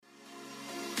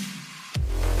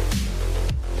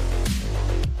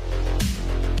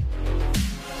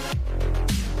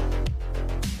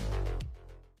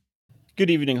Good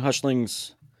evening,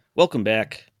 Hushlings. Welcome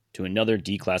back to another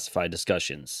Declassified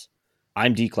Discussions.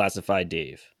 I'm Declassified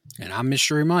Dave. And I'm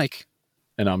Mystery Mike.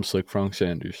 And I'm Slick Frank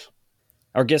Sanders.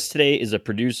 Our guest today is a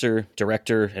producer,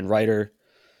 director, and writer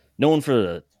known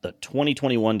for the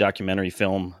 2021 documentary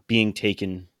film Being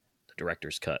Taken, the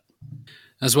director's cut,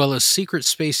 as well as Secret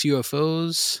Space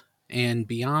UFOs and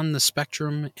Beyond the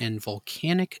Spectrum and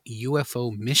Volcanic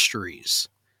UFO Mysteries.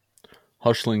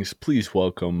 Hushlings, please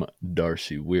welcome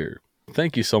Darcy Weir.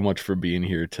 Thank you so much for being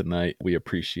here tonight. We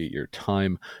appreciate your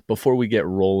time. Before we get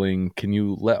rolling, can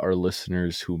you let our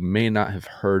listeners who may not have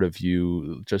heard of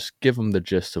you, just give them the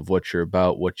gist of what you're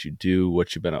about, what you do,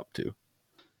 what you've been up to?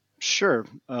 Sure.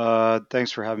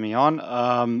 Thanks for having me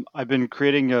on. I've been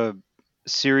creating a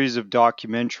series of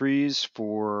documentaries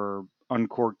for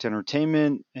Uncorked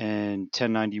Entertainment and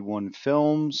 1091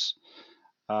 Films.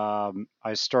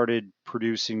 I started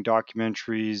producing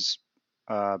documentaries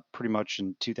pretty much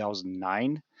in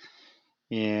 2009.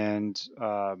 And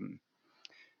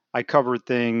I cover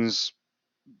things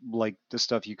like the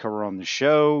stuff you cover on the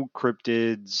show,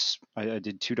 cryptids. I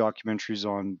did two documentaries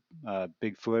on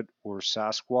Bigfoot or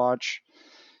Sasquatch.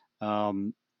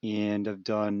 And I've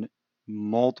done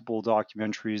multiple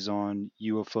documentaries on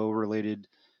UFO related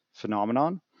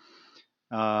phenomenon.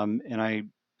 And I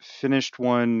finished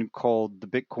one called the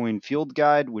Bitcoin Field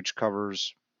Guide, which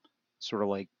covers sort of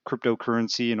like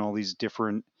cryptocurrency and all these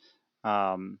different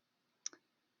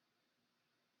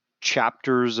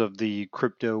chapters of the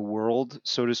crypto world,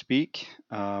 so to speak.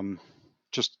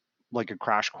 Just like a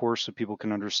crash course so people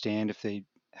can understand if they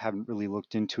haven't really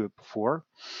looked into it before.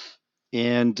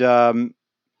 And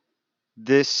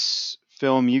this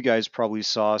film you guys probably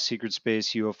saw, Secret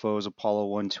Space UFOs Apollo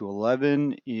 1 to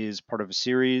 11, is part of a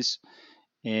series.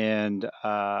 And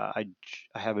I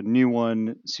have a new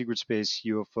one, Secret Space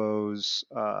UFOs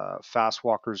Fast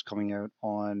Walkers, coming out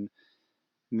on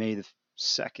May the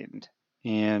 2nd.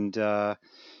 And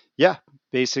yeah,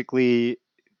 basically,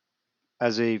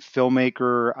 as a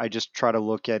filmmaker, I just try to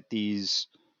look at these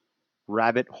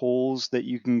rabbit holes that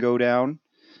you can go down.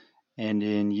 And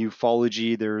in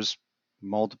ufology, there's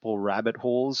multiple rabbit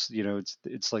holes. You know,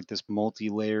 it's like this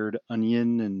multi-layered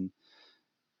onion, and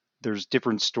there's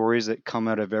different stories that come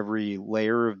out of every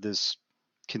layer of this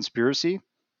conspiracy.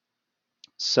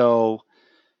 So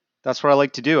that's what I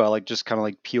like to do. I like just kind of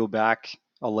like peel back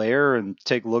a layer and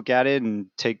take a look at it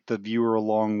and take the viewer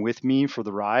along with me for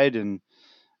the ride, and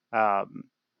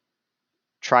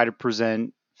try to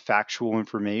present factual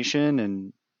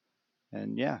information.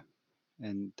 And yeah,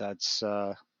 and that's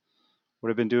what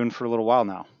I've been doing for a little while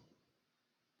now.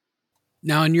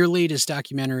 Now, in your latest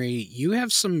documentary, you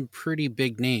have some pretty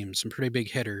big names, some pretty big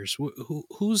hitters.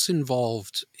 Who's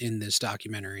involved in this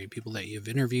documentary? People that you've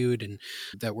interviewed and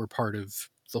that were part of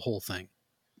the whole thing.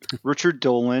 Richard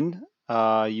Dolan,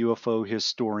 UFO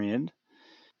historian,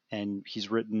 and he's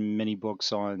written many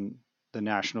books on the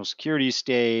national security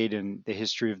state and the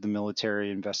history of the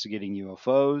military investigating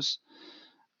UFOs.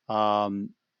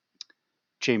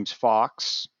 James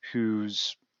Fox,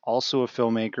 who's also a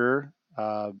filmmaker,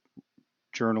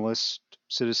 journalist,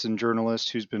 citizen journalist,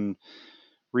 who's been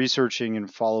researching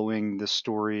and following the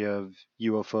story of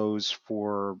UFOs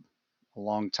for a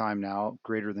long time now,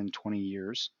 greater than 20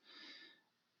 years.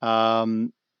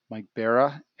 Mike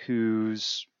Barra,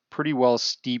 who's pretty well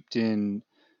steeped in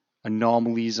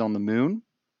anomalies on the moon.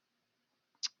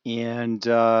 And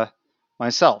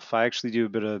myself, I actually do a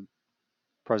bit of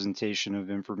presentation of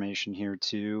information here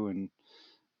too,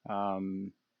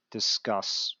 and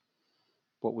discuss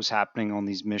what was happening on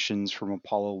these missions from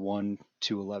Apollo 1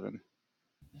 to 11.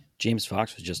 James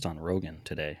Fox was just on Rogan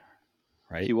today,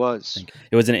 right? He was.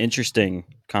 It was an interesting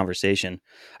conversation.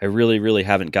 I really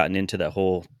haven't gotten into that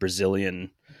whole Brazilian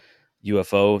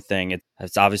UFO thing.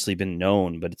 It's obviously been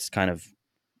known, but it's kind of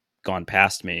gone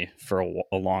past me for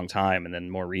a long time. And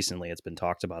then more recently, it's been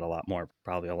talked about a lot more,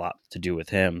 probably a lot to do with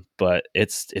him. But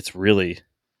it's really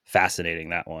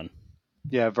fascinating, that one.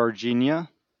 Yeah, Virginia.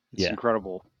 It's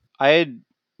incredible. I had,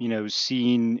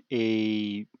 seen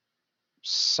a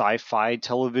sci-fi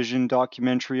television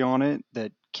documentary on it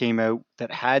that came out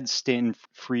that had Stanton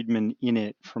Friedman in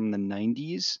it from the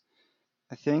 90s,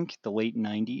 I think, the late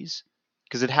 90s,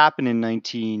 because it happened in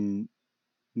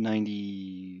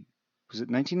 1990. Was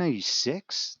it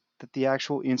 1996 that the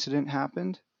actual incident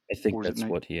happened? I think that's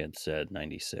what he had said,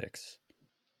 96.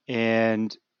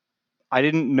 And I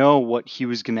didn't know what he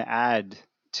was going to add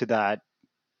to that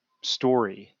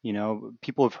story.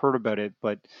 People have heard about it,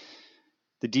 but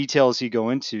the details he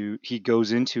goes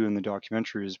into in the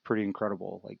documentary is pretty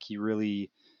incredible. Like, he really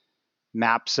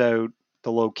maps out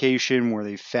the location where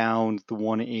they found the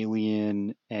one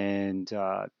alien, and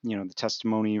the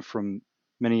testimony from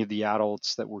many of the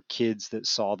adults that were kids that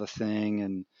saw the thing,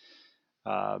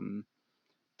 and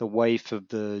the wife of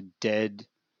the dead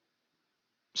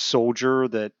soldier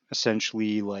that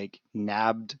essentially like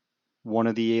nabbed one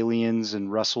of the aliens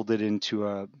and wrestled it into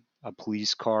a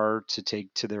police car to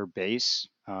take to their base,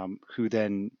 who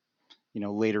then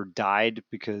later died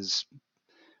because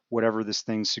whatever this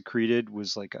thing secreted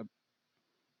was like a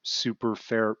super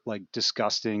fair, like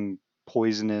disgusting,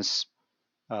 poisonous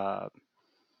uh,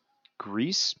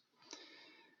 grease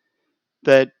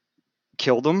that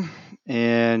killed him.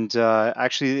 And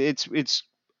actually, it's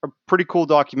a pretty cool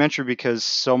documentary because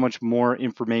so much more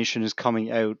information is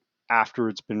coming out after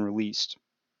it's been released.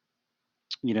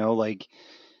 Like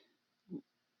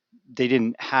they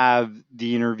didn't have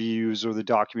the interviews or the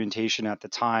documentation at the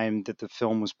time that the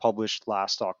film was published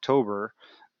last October,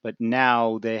 but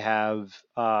now they have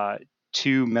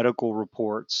two medical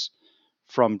reports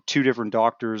from two different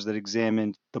doctors that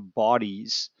examined the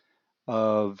bodies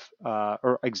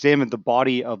or examined the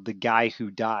body of the guy who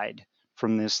died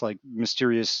from this like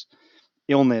mysterious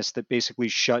illness that basically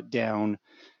shut down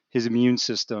his immune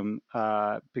system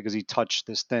because he touched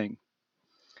this thing.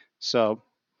 So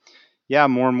yeah,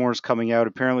 more and more is coming out.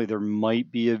 Apparently, there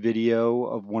might be a video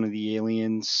of one of the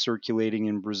aliens circulating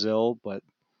in Brazil, but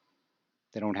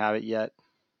they don't have it yet.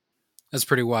 That's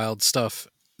pretty wild stuff.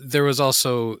 There was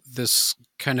also this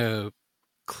kind of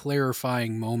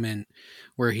clarifying moment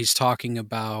where he's talking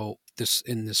about this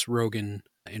in this Rogan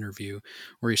interview,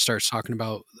 where he starts talking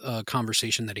about a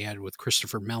conversation that he had with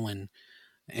Christopher Mellon.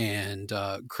 And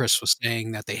Chris was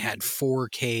saying that they had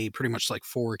 4K, pretty much like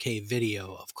 4K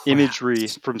video of Imagery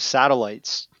crafts. from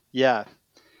satellites. Yeah.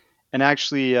 And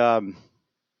actually, kind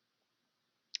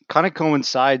of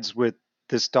coincides with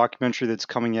this documentary that's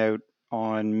coming out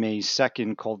on May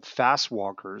 2nd called Fast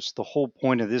Walkers. The whole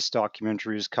point of this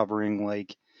documentary is covering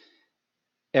like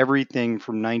everything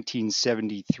from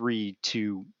 1973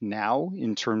 to now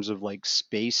in terms of like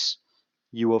space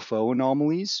UFO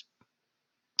anomalies.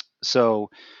 So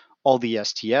all the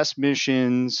STS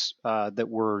missions that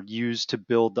were used to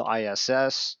build the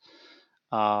ISS,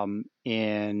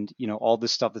 and all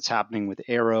this stuff that's happening with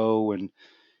Arrow, and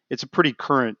it's a pretty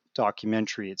current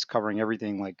documentary. It's covering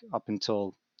everything like up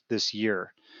until this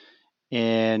year.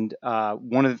 And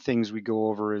one of the things we go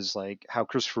over is like how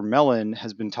Christopher Mellon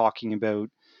has been talking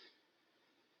about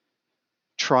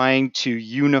trying to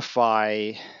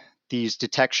unify these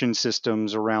detection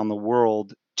systems around the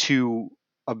world to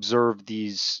observe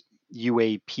these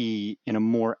UAP in a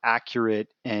more accurate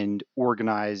and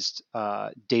organized,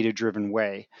 data-driven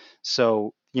way.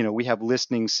 So, we have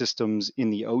listening systems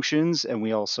in the oceans, and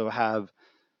we also have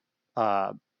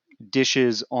uh,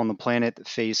 dishes on the planet that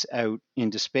face out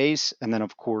into space, and then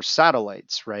of course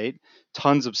satellites, right?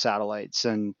 Tons of satellites,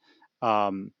 and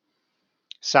um,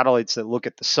 satellites that look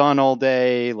at the sun all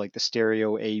day, like the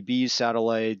stereo AB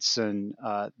satellites. And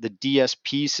the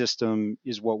DSP system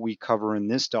is what we cover in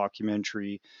this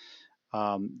documentary.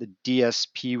 The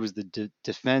DSP was the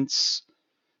Defense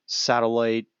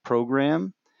Satellite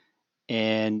Program,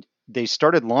 and they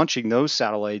started launching those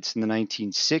satellites in the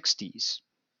 1960s,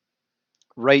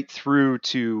 right through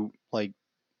to like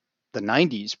the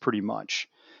 90s, pretty much.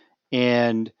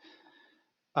 And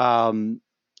um,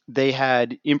 they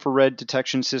had infrared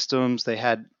detection systems. They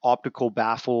had optical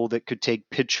baffle that could take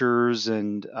pictures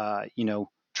and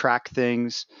track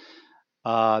things.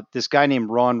 This guy named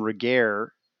Ron Regehr,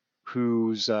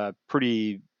 who's a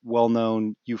pretty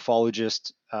well-known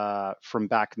ufologist from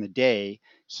back in the day,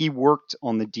 he worked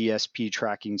on the DSP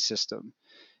tracking system,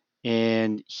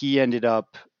 and he ended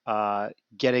up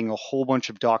getting a whole bunch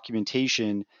of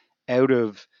documentation out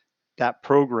of that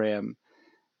program,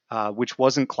 which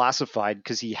wasn't classified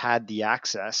because he had the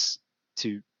access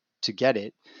to get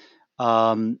it.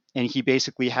 And he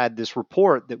basically had this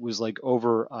report that was like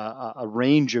over a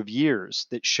range of years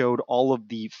that showed all of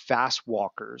the fast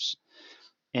walkers,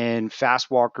 and fast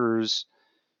walkers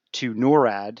to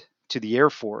NORAD, to the Air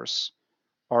Force,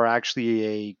 are actually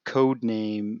a code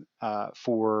name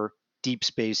for deep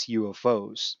space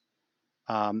UFOs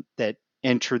that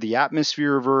enter the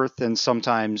atmosphere of Earth and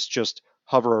sometimes just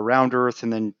hover around Earth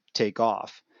and then take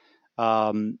off.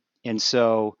 And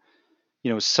so,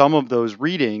 some of those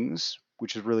readings,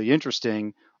 which is really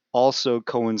interesting, also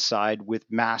coincide with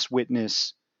mass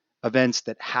witness events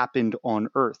that happened on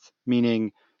Earth,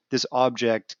 meaning this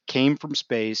object came from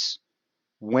space,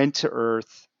 went to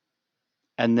Earth,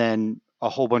 and then a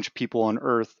whole bunch of people on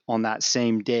Earth on that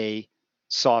same day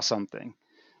saw something.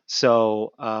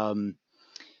 So,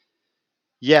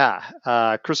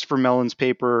 Yeah, Christopher Mellon's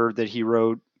paper that he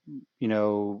wrote,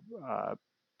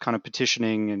 kind of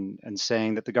petitioning and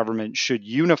saying that the government should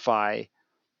unify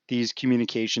these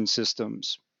communication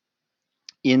systems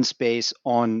in space,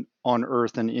 on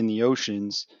Earth, and in the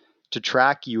oceans to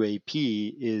track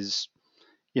UAP is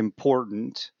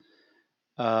important,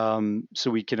 so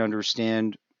we can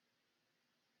understand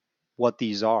what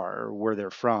these are, where they're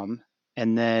from.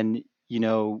 And then,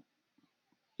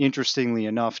 interestingly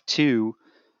enough, too,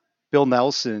 Bill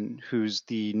Nelson, who's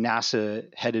the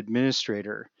NASA head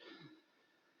administrator,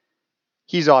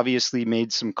 he's obviously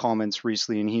made some comments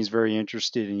recently and he's very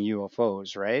interested in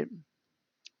UFOs, right?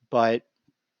 But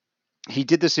he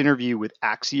did this interview with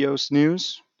Axios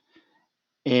News,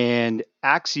 and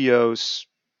Axios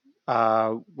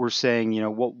were saying,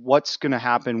 what's going to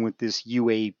happen with this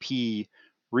UAP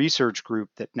research group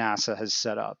that NASA has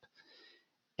set up.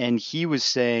 And he was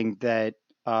saying that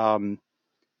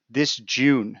this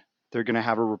June, they're going to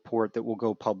have a report that will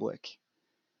go public.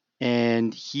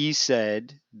 And he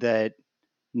said that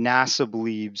NASA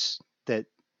believes that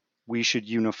we should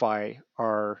unify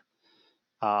our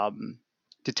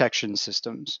detection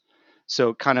systems. So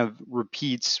it kind of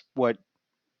repeats what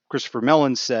Christopher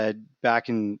Mellon said back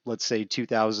in, let's say,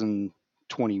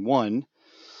 2021.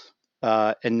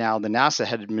 And now the NASA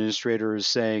head administrator is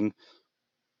saying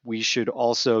we should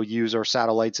also use our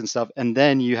satellites and stuff. And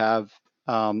then you have,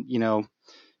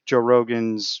 Joe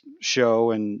Rogan's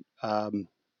show and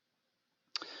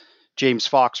James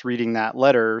Fox reading that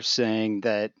letter saying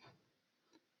that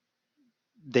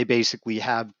they basically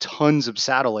have tons of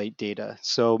satellite data.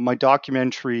 So my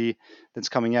documentary that's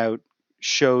coming out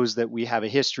shows that we have a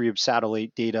history of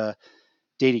satellite data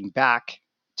dating back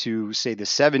to, say, the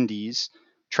 70s,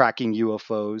 tracking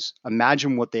UFOs.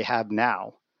 Imagine what they have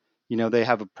now. They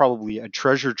have probably a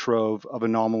treasure trove of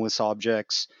anomalous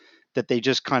objects that they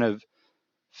just kind of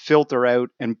filter out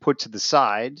and put to the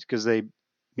side because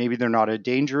maybe they're not a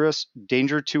danger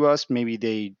to us. Maybe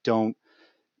they don't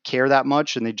care that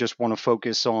much and they just want to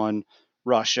focus on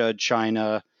Russia,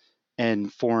 China,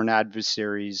 and foreign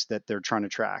adversaries that they're trying to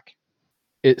track.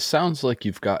 It sounds like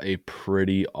you've got a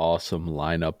pretty awesome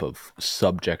lineup of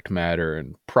subject matter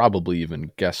and probably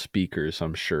even guest speakers,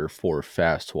 I'm sure, for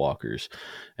Fast Walkers.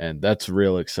 And that's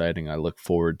real exciting. I look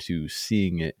forward to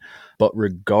seeing it. But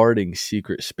regarding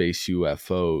secret space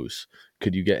UFOs,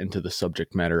 could you get into the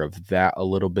subject matter of that a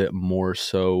little bit more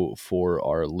so for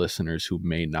our listeners who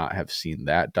may not have seen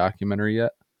that documentary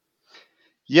yet?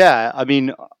 Yeah, I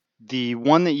mean, the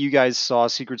one that you guys saw,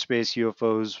 Secret Space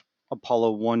UFOs,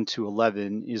 Apollo 1 to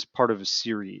 11, is part of a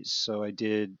series. So I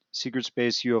did Secret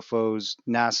Space UFOs,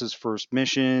 NASA's first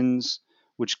missions,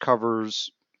 which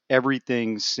covers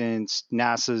everything since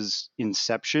NASA's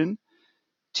inception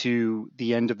to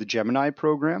the end of the Gemini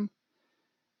program.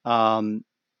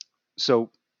 So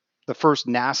the first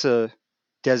NASA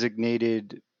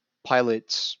designated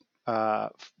pilots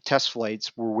test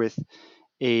flights were with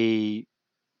a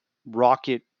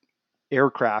rocket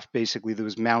aircraft, basically, that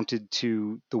was mounted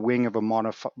to the wing of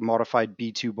a modified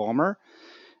B-2 bomber.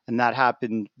 And that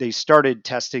happened, they started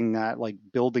testing that, like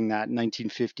building that in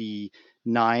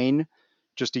 1959,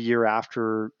 just a year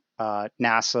after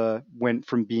NASA went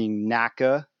from being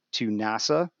NACA to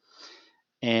NASA.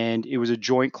 And it was a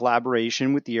joint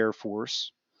collaboration with the Air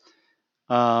Force.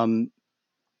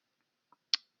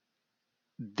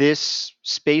 This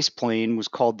space plane was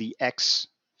called the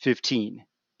X-15,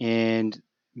 and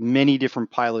many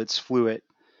different pilots flew it.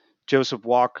 Joseph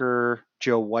Walker,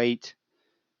 Joe White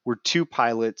were two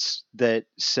pilots that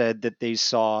said that they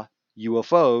saw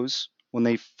UFOs when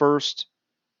they first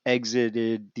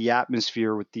exited the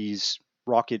atmosphere with these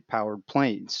rocket-powered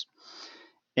planes.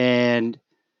 And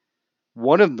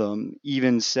one of them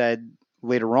even said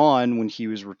later on, when he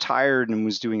was retired and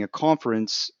was doing a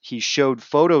conference, he showed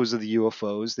photos of the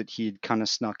UFOs that he had kind of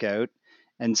snuck out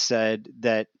and said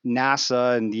that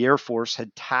NASA and the Air Force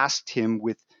had tasked him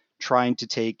with trying to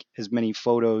take as many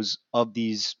photos of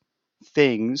these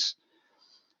things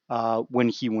when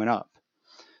he went up.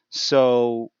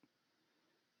 So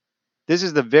this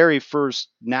is the very first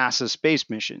NASA space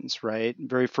missions, right?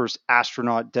 Very first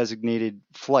astronaut designated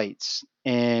flights.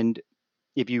 And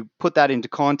if you put that into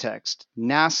context,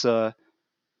 NASA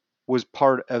was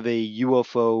part of a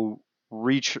UFO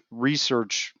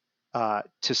research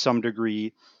to some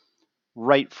degree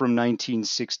right from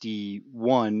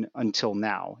 1961 until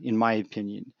now, in my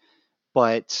opinion.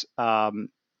 But and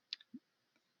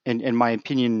my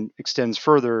opinion extends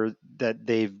further that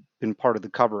they've been part of the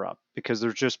cover up because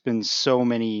there's just been so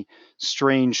many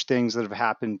strange things that have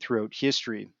happened throughout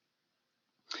history.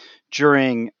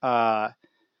 During the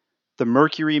the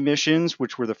Mercury missions,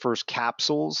 which were the first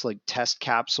capsules, like test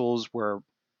capsules where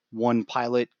one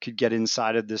pilot could get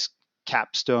inside of this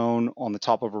capstone on the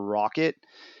top of a rocket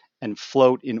and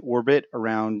float in orbit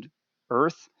around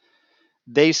Earth.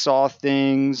 They saw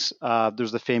things.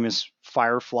 There's the famous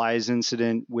Fireflies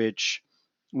incident, which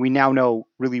we now know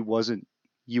really wasn't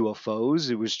UFOs.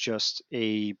 It was just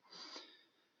a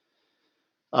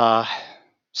uh,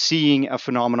 seeing a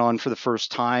phenomenon for the first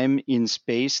time in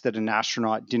space that an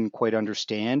astronaut didn't quite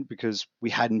understand because we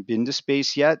hadn't been to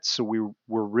space yet. So we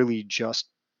were really just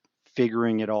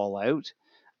figuring it all out.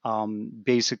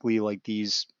 Basically, like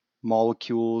these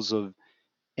molecules of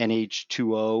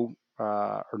NH2O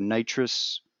or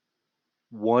nitrous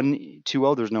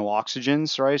 1,2O, there's no oxygen,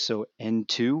 sorry, so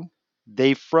N2.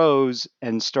 They froze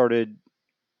and started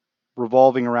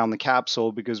revolving around the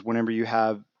capsule because whenever you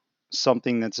have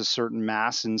something that's a certain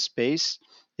mass in space,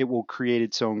 it will create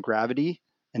its own gravity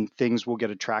and things will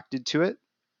get attracted to it.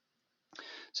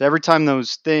 So every time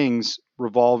those things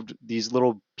revolved, these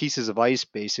little pieces of ice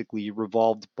basically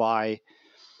revolved by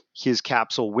his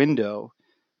capsule window,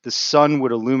 the sun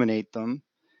would illuminate them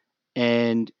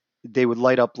and they would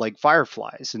light up like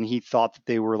fireflies. And he thought that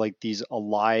they were like these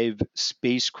alive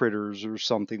space critters or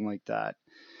something like that.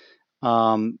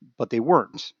 But they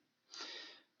weren't.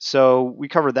 So we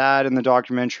cover that in the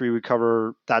documentary. We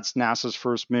cover that's NASA's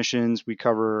first missions. We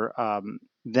cover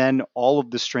then all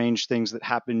of the strange things that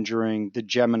happened during the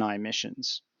Gemini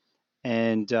missions.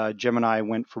 And Gemini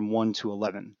went from 1 to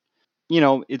 11.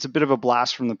 It's a bit of a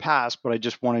blast from the past, but I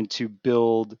just wanted to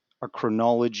build a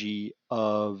chronology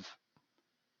of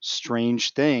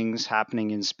strange things happening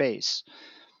in space.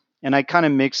 And I kind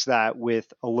of mix that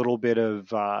with a little bit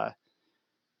of,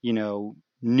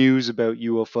 news about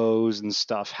UFOs and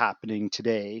stuff happening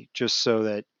today, just so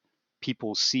that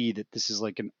people see that this is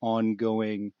like an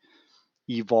ongoing,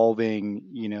 evolving,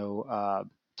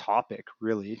 topic,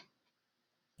 really.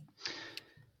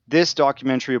 This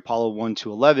documentary, Apollo 1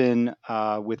 to 11,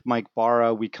 with Mike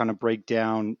Barra, we kind of break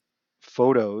down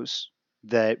photos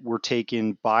that were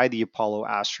taken by the Apollo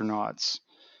astronauts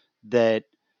that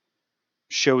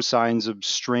show signs of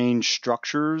strange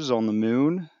structures on the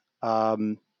moon.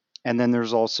 And then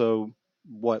there's also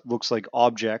what looks like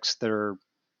objects that are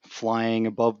flying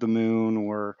above the moon,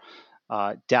 or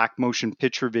DAC motion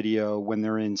picture video when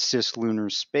they're in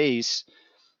cislunar space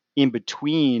in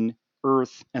between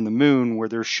Earth and the moon, where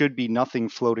there should be nothing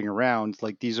floating around.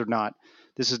 Like this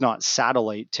is not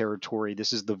satellite territory.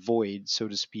 This is the void, so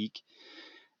to speak.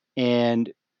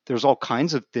 And there's all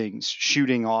kinds of things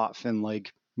shooting off and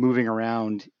like moving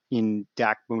around in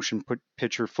DAC motion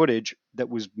picture footage that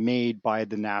was made by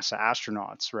the NASA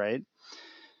astronauts, right?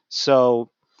 So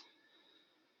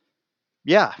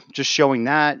yeah, just showing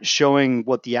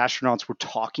what the astronauts were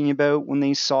talking about when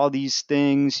they saw these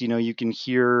things. You can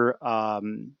hear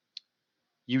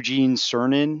Eugene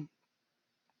Cernan,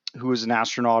 who was an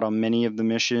astronaut on many of the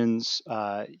missions.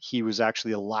 He was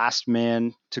actually the last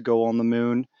man to go on the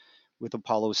moon with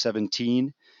Apollo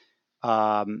 17.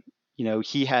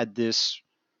 He had this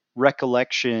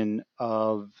recollection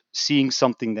of seeing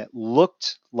something that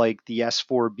looked like the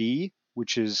S4B,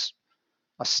 which is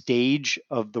a stage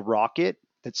of the rocket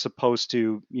that's supposed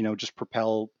to, just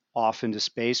propel off into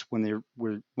space when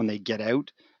they get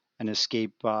out and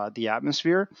escape the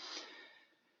atmosphere.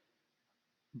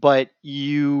 But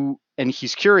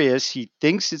he's curious. He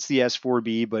thinks it's the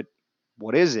S4B, but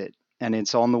what is it? And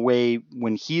it's on the way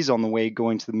when he's on the way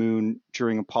going to the moon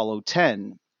during Apollo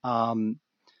 10.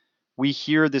 We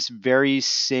hear this very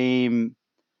same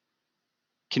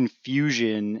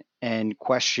confusion and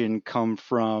question come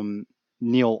from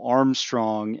Neil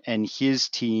Armstrong and his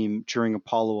team during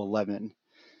Apollo 11.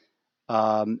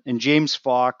 And James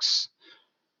Fox,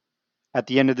 at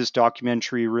the end of this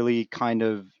documentary, really kind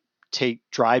of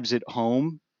drives it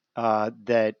home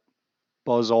that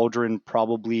Buzz Aldrin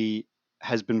probably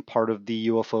has been part of the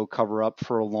UFO cover-up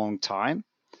for a long time.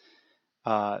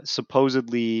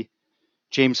 Supposedly,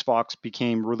 James Fox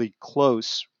became really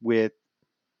close with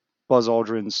Buzz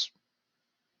Aldrin's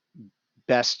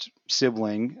best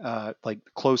sibling, like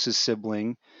closest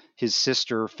sibling, his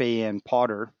sister, Faye Ann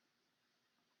Potter.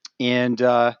 And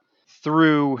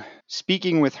through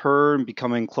speaking with her and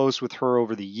becoming close with her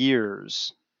over the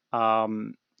years,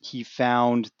 he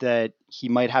found that he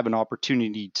might have an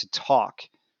opportunity to talk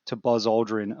to Buzz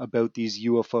Aldrin about these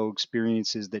UFO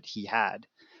experiences that he had,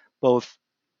 both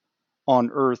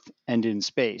on Earth and in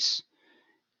space.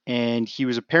 And he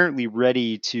was apparently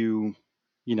ready to,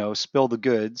 spill the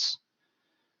goods,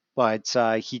 but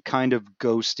he kind of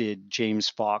ghosted James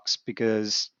Fox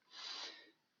because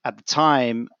at the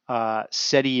time,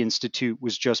 SETI Institute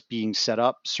was just being set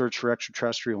up, Search for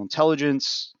Extraterrestrial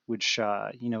Intelligence, which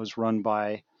is run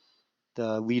by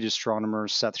the lead astronomer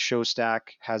Seth Shostak,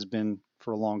 has been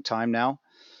for a long time now.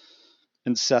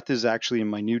 And Seth is actually in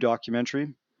my new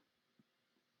documentary.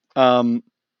 And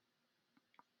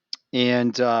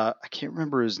I can't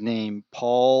remember his name.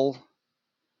 Paul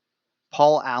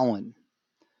Allen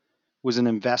was an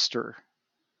investor.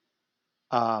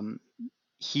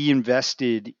 He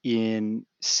invested in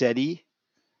SETI,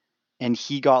 and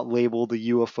he got labeled a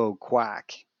UFO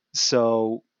quack.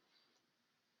 So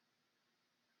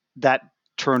that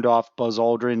turned off Buzz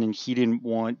Aldrin, and he didn't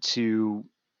want to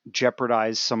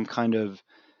jeopardize some kind of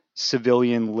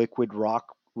civilian liquid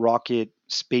rocket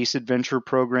space adventure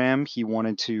program he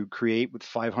wanted to create with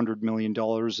 $500 million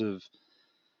of,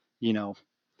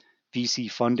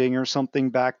 VC funding or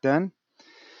something back then.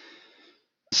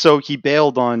 So he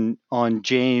bailed on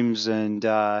James, and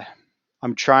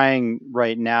I'm trying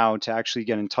right now to actually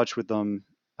get in touch with him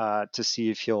to see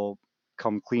if he'll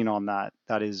come clean on that.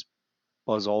 That is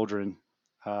Buzz Aldrin.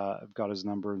 I've got his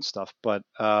number and stuff, but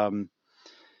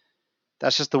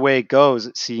that's just the way it goes.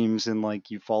 It seems in like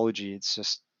ufology, it's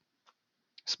just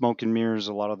smoke and mirrors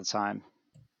a lot of the time.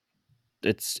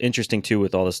 It's interesting too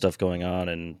with all this stuff going on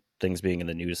and things being in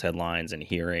the news headlines and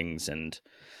hearings, and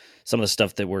some of the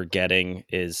stuff that we're getting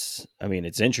is, I mean,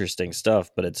 it's interesting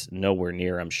stuff, but it's nowhere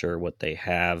near, I'm sure, what they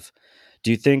have.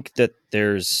 Do you think that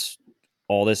there's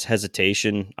all this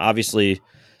hesitation, obviously,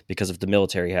 because if the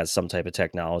military has some type of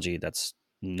technology that's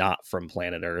not from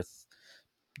planet Earth?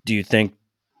 Do you think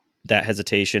that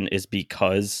hesitation is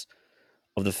because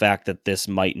of the fact that this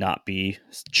might not be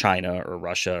China or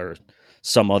Russia or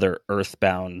some other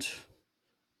earthbound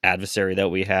adversary that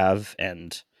we have?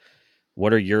 And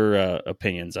what are your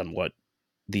opinions on what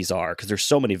these are? Because there's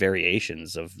so many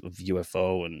variations of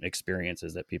UFO and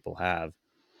experiences that people have.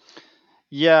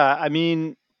 Yeah, I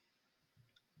mean,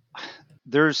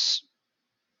 there's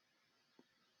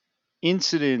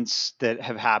incidents that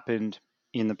have happened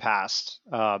in the past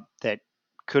that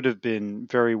could have been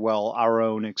very well our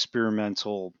own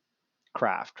experimental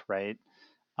craft, right?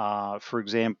 For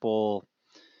example,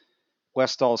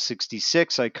 Westall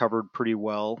 66 I covered pretty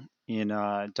well in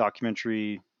a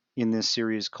documentary in this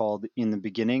series called In the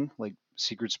Beginning, like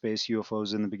Secret Space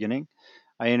UFOs in the Beginning.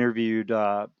 I interviewed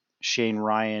Shane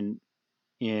Ryan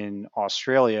in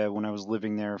Australia when I was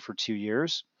living there for 2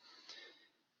 years.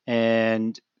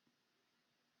 And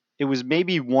it was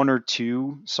maybe one or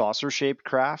two saucer-shaped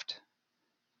craft.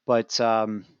 But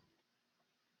the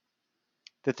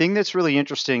thing that's really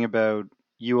interesting about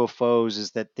UFOs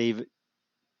is that the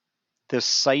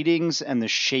sightings and the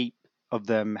shape of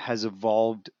them has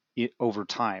evolved over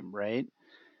time, right?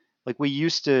 Like we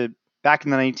used to, back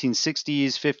in the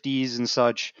 1960s, 50s, and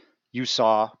such, you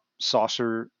saw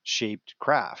saucer-shaped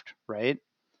craft, right?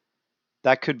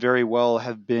 That could very well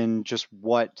have been just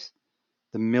what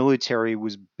the military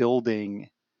was building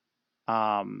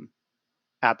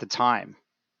at the time,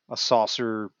 a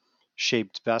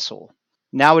saucer-shaped vessel.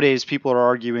 Nowadays, people are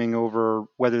arguing over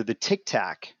whether the Tic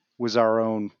Tac was our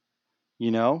own,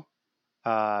 you know,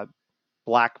 uh,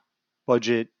 black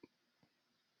budget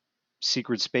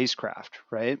secret spacecraft,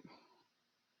 right?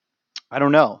 I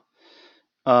don't know.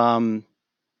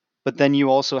 But then you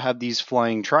also have these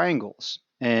flying triangles.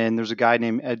 And there's a guy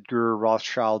named Edgar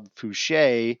Rothschild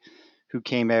Fouché who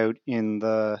came out in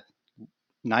the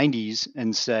 90s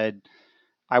and said,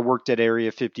 I worked at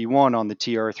Area 51 on the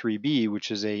TR-3B, which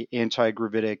is a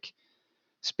anti-gravitic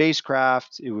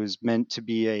spacecraft. It was meant to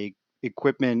be a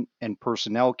equipment and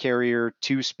personnel carrier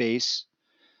to space.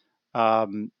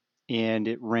 And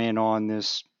it ran on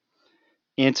this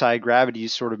anti-gravity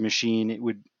sort of machine. It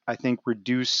would, I think,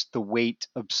 reduce the weight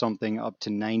of something up to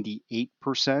 98%.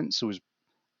 So it was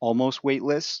almost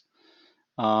weightless.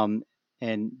 And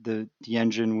the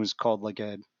engine was called like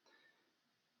a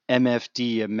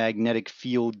MFD, a magnetic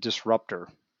field disruptor.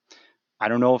 I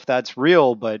don't know if that's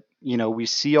real, but we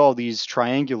see all these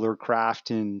triangular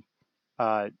craft in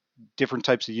different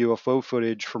types of UFO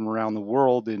footage from around the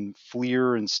world in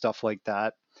FLIR and stuff like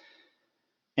that.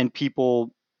 And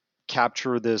people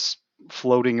capture this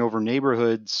floating over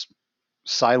neighborhoods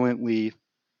silently,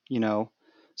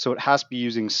 so it has to be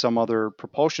using some other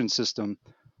propulsion system.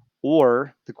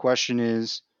 Or the question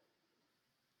is,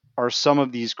 are some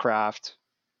of these craft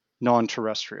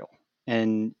non-terrestrial?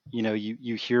 And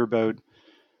you hear about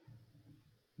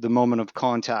the moment of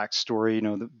contact story,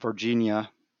 the Virginia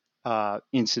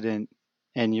incident,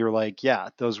 and you're like, yeah,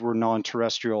 those were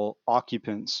non-terrestrial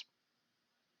occupants.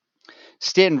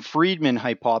 Stanton Friedman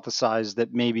hypothesized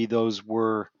that maybe those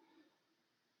were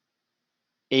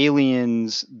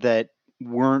aliens that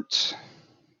weren't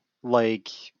like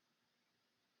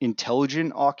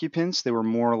intelligent occupants. They were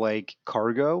more like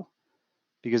cargo.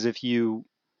 Because if you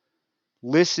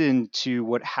listen to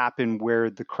what happened where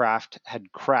the craft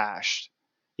had crashed,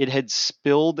 it had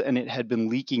spilled and it had been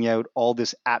leaking out all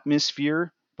this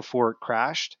atmosphere before it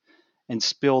crashed and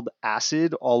spilled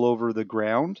acid all over the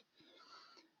ground,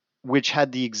 which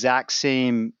had the exact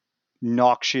same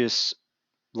noxious,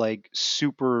 like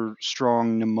super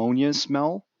strong pneumonia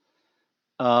smell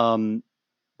um,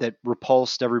 that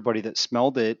repulsed everybody that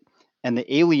smelled it. And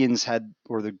the aliens had,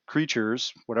 or the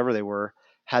creatures, whatever they were,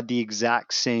 had the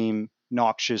exact same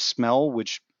noxious smell,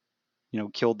 which,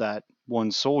 killed that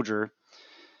one soldier.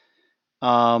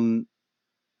 Um,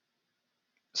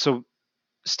 so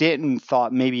Stanton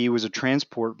thought maybe it was a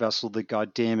transport vessel that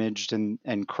got damaged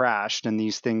and crashed, and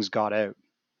these things got out.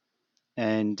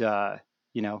 And,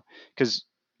 because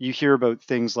you hear about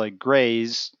things like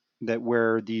Greys that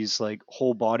wear these like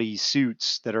whole body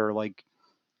suits that are like,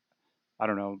 I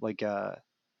don't know, like a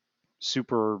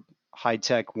super high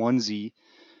tech onesie,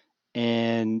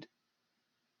 and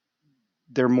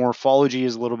their morphology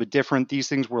is a little bit different. These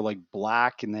things were like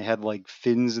black and they had like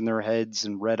fins in their heads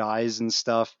and red eyes and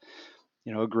stuff.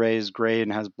 A gray is gray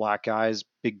and has black eyes,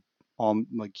 big,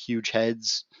 like huge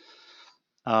heads.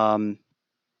 Um,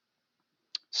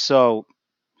 so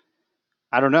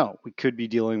I don't know. We could be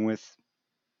dealing with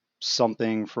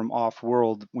something from off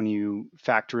world when you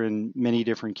factor in many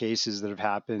different cases that have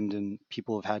happened and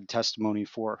people have had testimony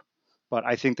for. But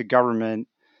I think the government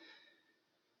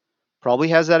probably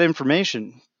has that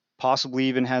information, possibly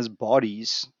even has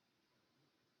bodies.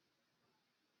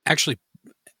 Actually,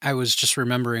 I was just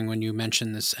remembering when you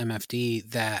mentioned this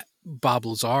MFD that Bob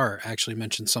Lazar actually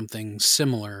mentioned something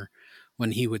similar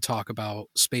when he would talk about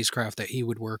spacecraft that he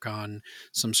would work on,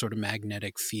 some sort of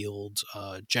magnetic field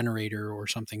generator or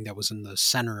something that was in the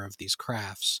center of these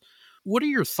crafts. What are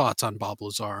your thoughts on Bob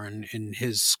Lazar and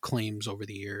his claims over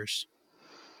the years?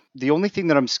 The only thing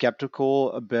that I'm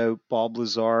skeptical about Bob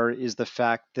Lazar is the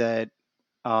fact that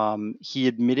he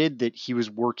admitted that he was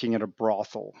working at a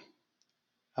brothel.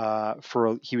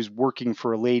 He was working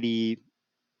for a lady.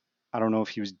 I don't know if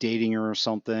he was dating her or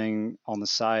something on the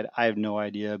side. I have no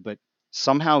idea, but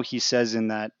somehow he says in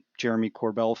that Jeremy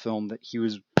Corbell film that he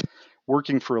was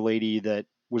working for a lady that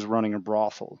was running a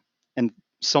brothel, and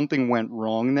something went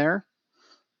wrong there.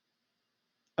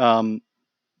 Um,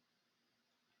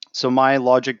 so my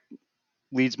logic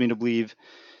leads me to believe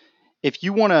if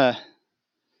you want to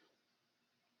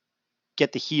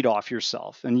get the heat off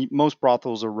yourself, and most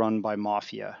brothels are run by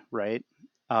mafia, right?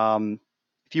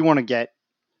 If you want to get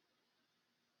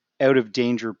out of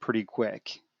danger pretty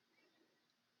quick,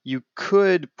 you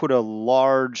could put a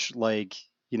large, like,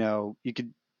 you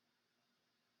could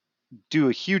do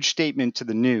a huge statement to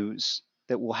the news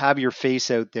that will have your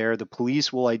face out there. The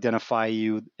police will identify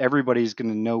you. Everybody's going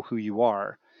to know who you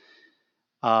are.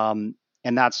 And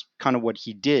that's kind of what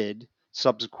he did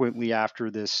subsequently after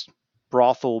this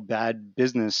brothel bad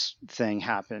business thing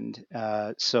happened.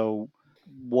 So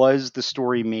was the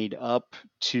story made up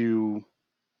to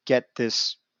get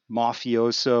this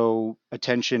mafioso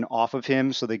attention off of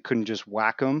him so they couldn't just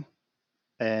whack him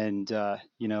and,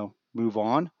 move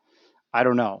on? I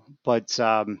don't know. But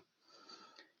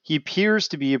he appears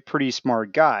to be a pretty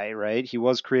smart guy, right? He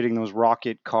was creating those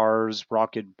rocket cars,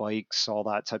 rocket bikes, all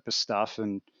that type of stuff.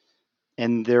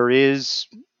 And there is,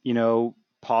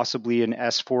 possibly an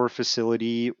S4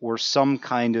 facility or some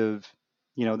kind of,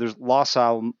 there's Los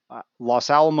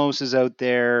Alamos is out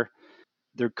there.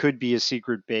 There could be a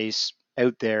secret base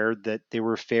out there that they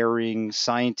were ferrying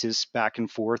scientists back and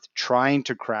forth trying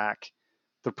to crack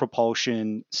the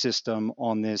propulsion system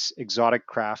on this exotic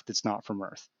craft that's not from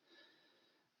Earth.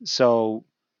 So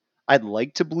I'd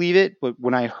like to believe it, but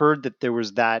when I heard that there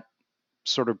was that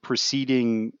sort of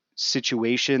preceding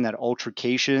situation, that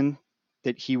altercation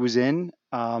that he was in,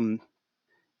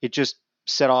 it just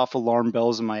set off alarm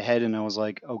bells in my head, and I was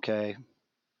like, okay,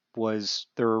 was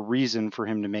there a reason for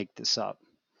him to make this up?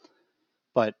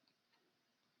 But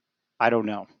I don't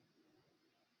know.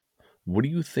 What do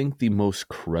you think the most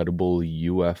credible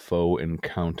UFO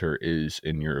encounter is,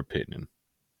 in your opinion?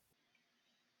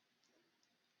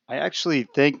 I actually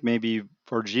think maybe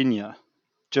Virginia,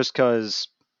 just because,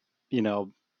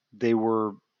 they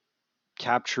were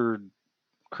captured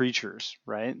creatures,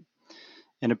 right?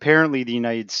 And apparently the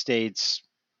United States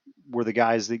were the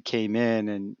guys that came in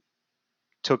and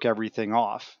took everything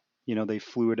off. They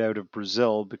flew it out of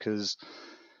Brazil because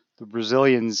the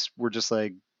Brazilians were just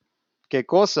like, que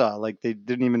cosa? Like they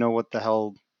didn't even know what the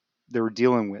hell they were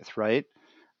dealing with, right?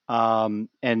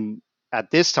 And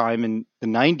at this time in the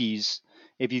 90s,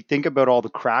 if you think about all the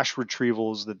crash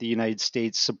retrievals that the United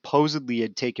States supposedly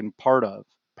had taken part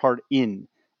in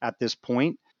at this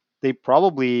point, they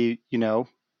probably,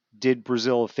 did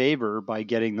Brazil a favor by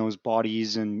getting those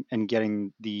bodies and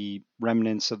getting the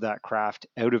remnants of that craft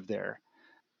out of there.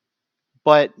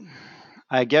 But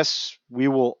I guess we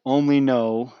will only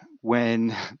know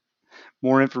when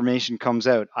more information comes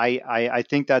out. I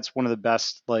think that's one of the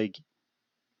best like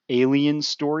alien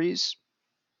stories.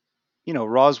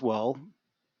 Roswell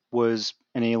was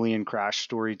an alien crash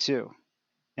story too,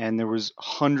 and there was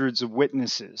hundreds of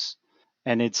witnesses,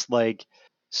 and it's like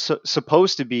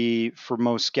supposed to be for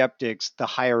most skeptics the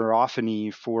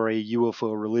hierophany for a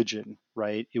UFO religion,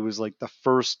 right? It was like the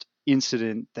first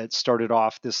incident that started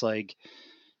off this like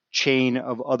chain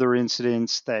of other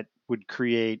incidents that would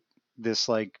create this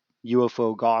like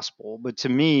UFO gospel. But to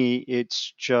me,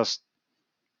 it's just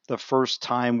the first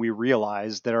time we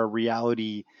realize that our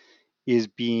reality is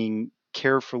being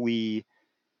carefully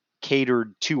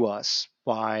catered to us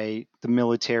by the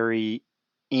military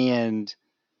and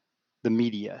the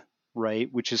media,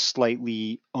 right? Which is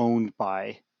slightly owned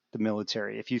by the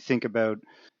military. If you think about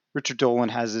Richard Dolan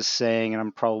has this saying, and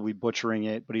I'm probably butchering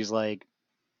it, but he's like,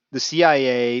 the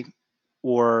CIA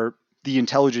or the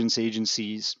intelligence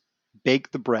agencies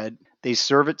bake the bread, they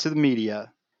serve it to the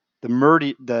media,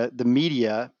 the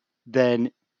media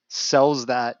then sells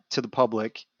that to the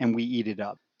public and we eat it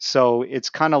up. So it's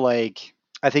kind of like,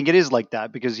 I think it is like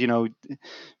that because, New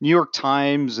York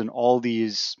Times and all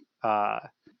these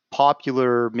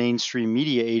popular mainstream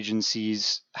media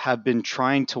agencies have been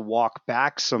trying to walk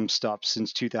back some stuff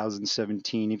since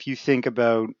 2017. If you think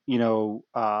about,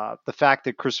 the fact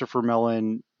that Christopher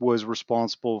Mellon was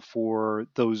responsible for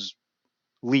those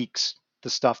leaks, the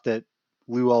stuff that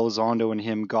Lou Elizondo and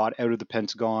him got out of the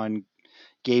Pentagon,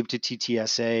 gave to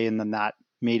TTSA, and then that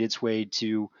made its way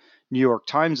to New York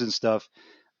Times and stuff.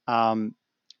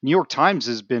 New York Times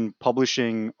has been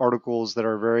publishing articles that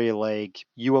are very like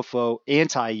UFO,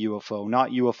 anti-UFO, not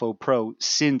UFO pro,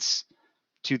 since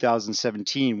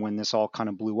 2017 when this all kind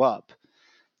of blew up.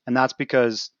 And that's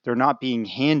because they're not being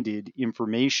handed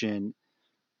information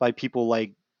by people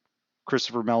like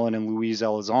Christopher Mellon and Luis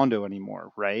Elizondo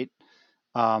anymore, right?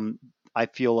 I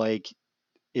feel like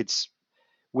it's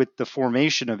with the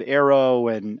formation of Arrow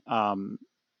and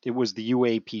it was the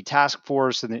UAP task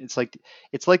force, and it's like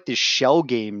this shell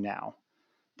game now.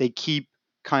 They keep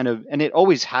kind of, and it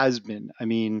always has been. I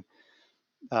mean,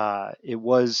 it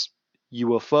was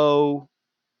UFO,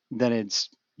 then it's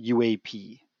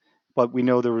UAP, but we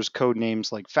know there was code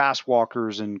names like fast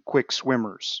walkers and quick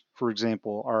swimmers, for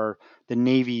example, are the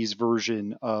Navy's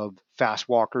version of fast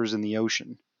walkers in the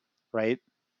ocean, right?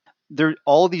 There,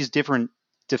 all these different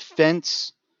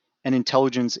defense and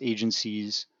intelligence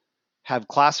agencies have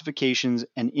classifications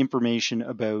and information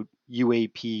about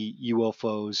UAP,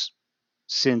 UFOs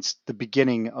since the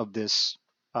beginning of this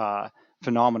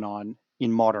phenomenon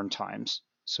in modern times,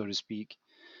 so to speak.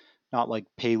 Not like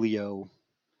paleo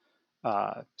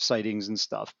sightings and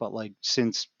stuff, but like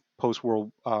since post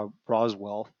World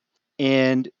Roswell.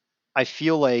 And I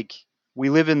feel like we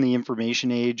live in the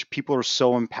information age. People are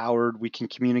so empowered. We can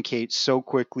communicate so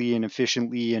quickly and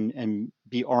efficiently and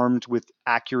be armed with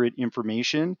accurate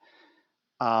information.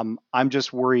 I'm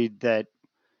just worried that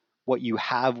what you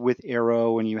have with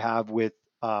Arrow and you have with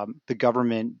the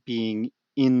government being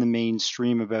in the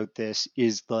mainstream about this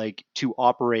is like to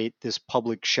operate this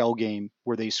public shell game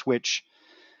where they switch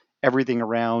everything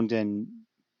around and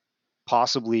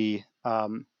possibly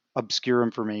obscure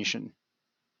information.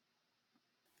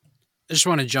 I just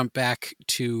want to jump back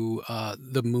to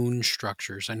the moon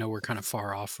structures. I know we're kind of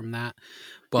far off from that,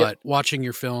 but watching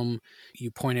your film,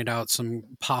 you pointed out some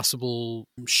possible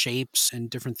shapes and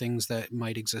different things that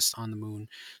might exist on the moon.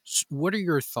 What are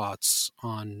your thoughts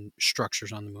on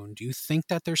structures on the moon? Do you think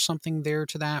that there's something there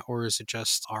to that, or is it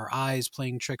just our eyes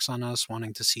playing tricks on us,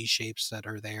 wanting to see shapes that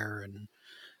are there and,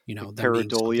 Like them being something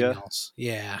pareidolia. else?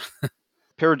 Yeah.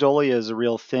 Pareidolia is a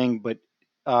real thing, but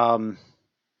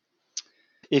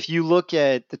if you look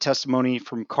at the testimony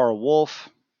from Carl Wolf,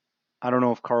 I don't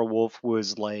know if Carl Wolf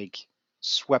was like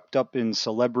swept up in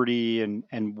celebrity and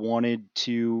wanted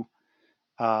to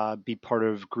be part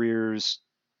of Greer's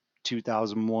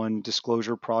 2001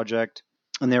 disclosure project,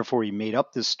 and therefore he made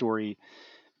up this story.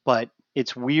 But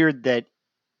it's weird that,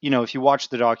 if you watch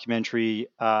the documentary,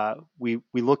 we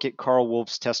look at Carl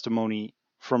Wolf's testimony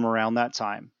from around that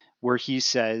time, where he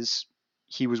says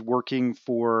he was working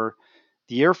for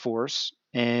the Air Force,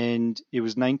 and it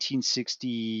was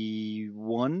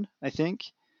 1961, I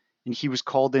think, and he was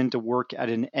called in to work at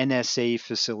an NSA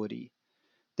facility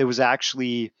that was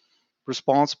actually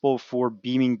responsible for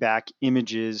beaming back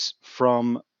images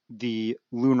from the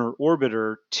lunar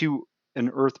orbiter to an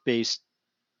Earth-based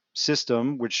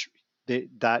system, which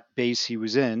that base he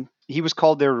was in. He was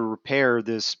called there to repair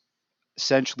this,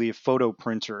 essentially a photo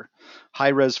printer,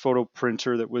 high-res photo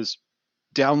printer that was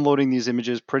downloading these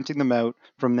images, printing them out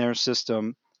from their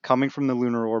system, coming from the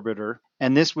lunar orbiter.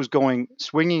 And this was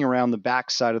swinging around the back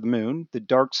side of the moon, the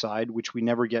dark side, which we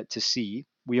never get to see.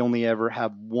 We only ever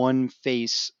have one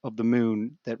face of the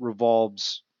moon that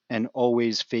revolves and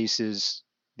always faces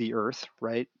the Earth,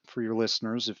 right? For your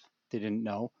listeners, if they didn't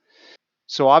know.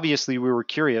 So obviously we were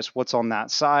curious what's on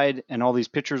that side, and all these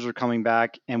pictures are coming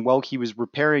back. And while he was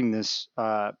repairing this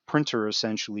printer,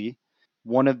 essentially,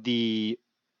 one of the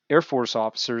Air Force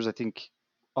officers, I think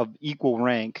of equal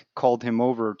rank, called him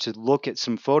over to look at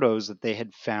some photos that they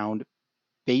had found,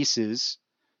 bases,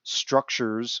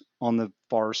 structures on the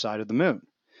far side of the moon.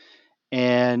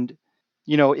 And,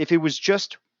 if it was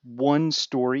just one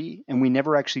story and we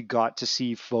never actually got to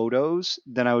see photos,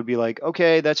 then I would be like,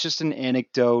 okay, that's just an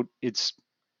anecdote. It's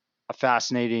a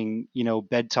fascinating,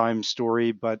 bedtime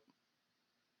story, but,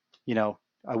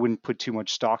 I wouldn't put too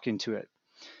much stock into it.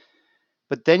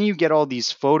 But then you get all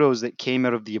these photos that came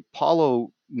out of the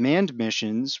Apollo manned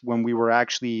missions when we were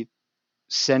actually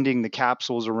sending the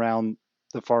capsules around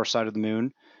the far side of the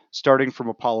moon, starting from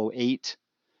Apollo 8,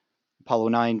 Apollo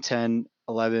 9, 10,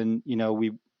 11.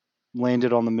 We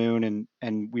landed on the moon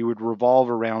and we would revolve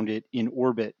around it in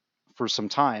orbit for some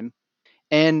time.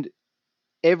 And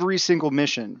every single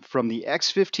mission, from the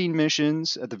X-15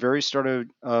 missions at the very starting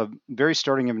of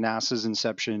NASA's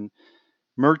inception,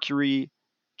 Mercury,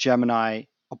 Gemini,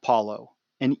 Apollo,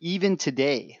 and even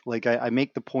today, like I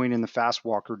make the point in the Fast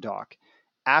Walker doc,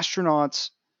 astronauts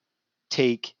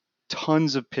take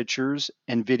tons of pictures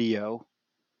and video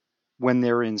when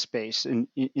they're in space. In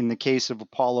the case of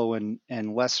Apollo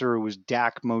and Lesser, it was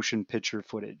DAC motion picture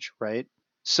footage, right?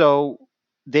 So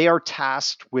they are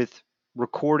tasked with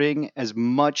recording as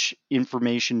much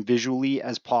information visually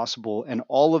as possible. And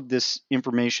all of this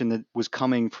information that was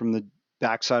coming from the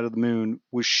backside of the moon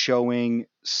was showing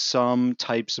some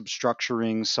types of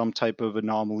structuring, some type of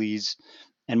anomalies.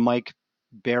 And Mike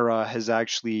Barra has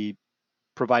actually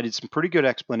provided some pretty good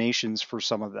explanations for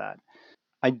some of that.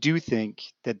 I do think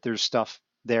that there's stuff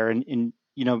there. And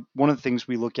one of the things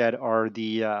we look at are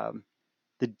the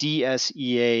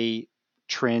DSEA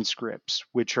transcripts,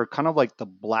 which are kind of like the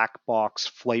black box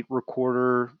flight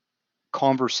recorder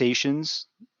conversations.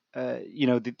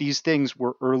 These things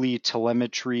were early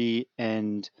telemetry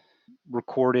and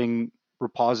recording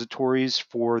repositories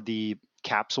for the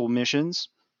capsule missions.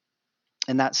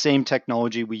 And that same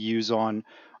technology we use on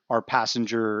our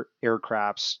passenger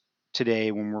aircrafts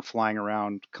today when we're flying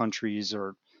around countries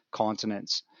or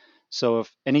continents. So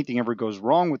if anything ever goes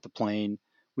wrong with the plane,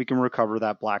 we can recover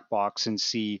that black box and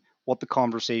see what the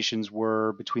conversations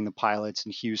were between the pilots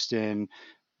in Houston,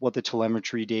 what the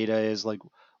telemetry data is, like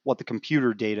what the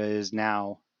computer data is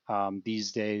now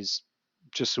these days,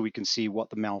 just so we can see what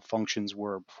the malfunctions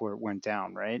were before it went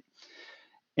down, right?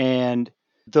 And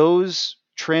those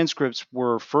transcripts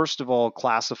were, first of all,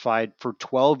 classified for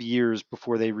 12 years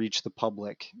before they reached the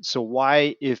public. So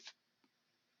why, if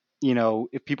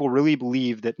people really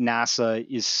believe that NASA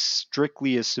is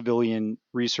strictly a civilian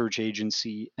research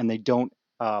agency and they don't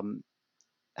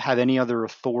have any other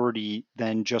authority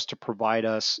than just to provide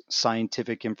us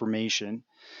scientific information,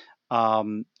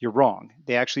 you're wrong.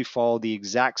 They actually follow the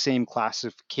exact same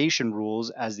classification rules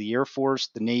as the Air Force,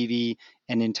 the Navy,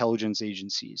 and intelligence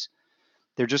agencies.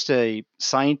 They're just a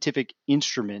scientific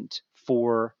instrument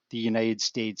for the United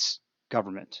States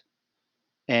government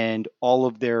and all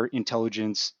of their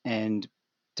intelligence and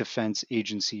defense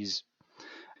agencies.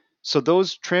 So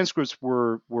those transcripts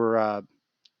were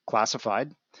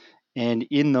classified, and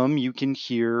in them you can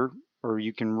hear or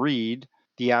you can read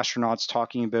the astronauts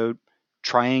talking about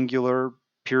triangular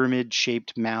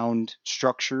pyramid-shaped mound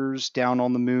structures down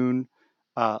on the moon,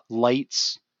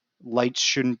 lights. Lights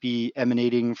shouldn't be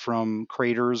emanating from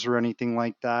craters or anything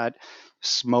like that.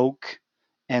 Smoke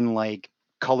and like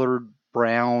colored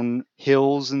brown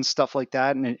hills and stuff like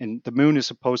that. And the moon is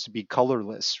supposed to be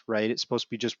colorless, right? It's supposed to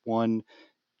be just one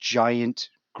giant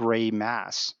gray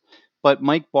mass. But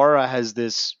Mike Barra has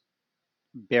this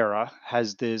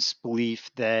belief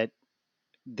that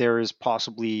there is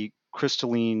possibly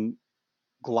crystalline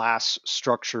glass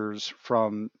structures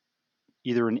from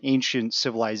either an ancient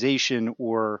civilization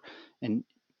or an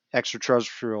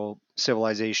extraterrestrial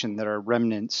civilization that are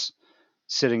remnants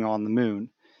sitting on the moon.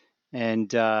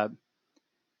 And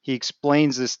he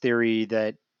explains this theory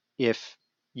that if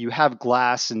you have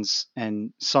glass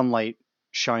and sunlight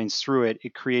shines through it,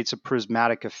 it creates a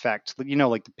prismatic effect. You know,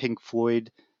 like the Pink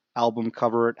Floyd album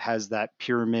cover, it has that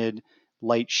pyramid,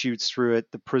 light shoots through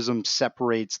it. The prism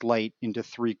separates light into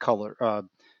three color. I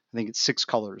think it's six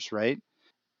colors, right?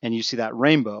 And you see that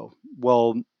rainbow.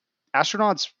 Well,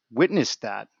 astronauts witnessed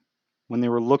that when they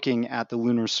were looking at the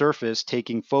lunar surface,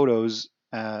 taking photos,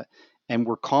 and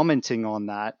were commenting on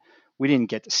that. We didn't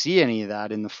get to see any of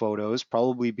that in the photos,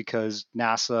 probably because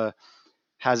NASA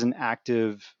has an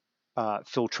active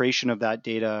filtration of that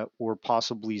data or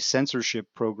possibly censorship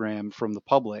program from the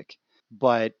public.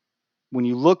 But when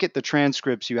you look at the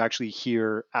transcripts, you actually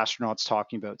hear astronauts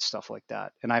talking about stuff like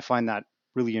that. And I find that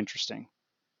really interesting.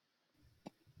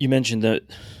 You mentioned that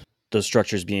those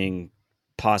structures being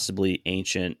possibly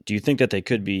ancient. Do you think that they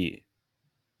could be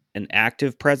an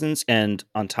active presence? And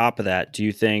on top of that, do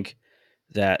you think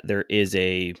that there is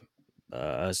a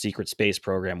secret space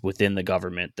program within the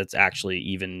government that's actually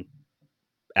even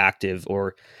active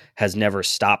or has never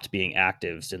stopped being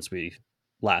active since we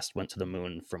last went to the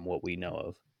moon, from what we know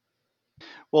of?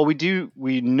 Well,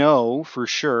 we know for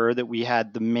sure that we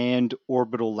had the Manned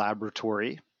Orbital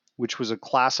Laboratory, which was a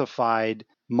classified,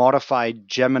 modified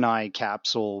Gemini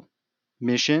capsule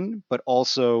mission, but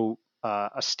also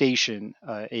a station,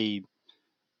 a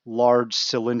large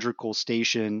cylindrical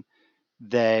station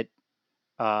that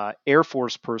Air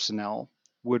Force personnel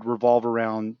would revolve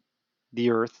around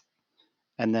the Earth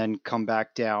and then come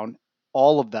back down.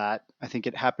 All of that, I think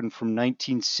it happened from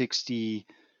 1963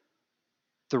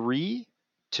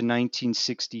 to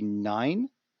 1969,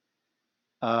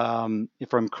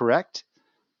 if I'm correct.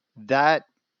 That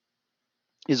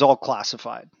is all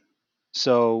classified.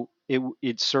 So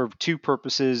it served two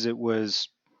purposes. It was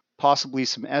possibly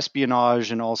some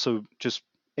espionage and also just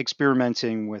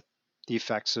experimenting with the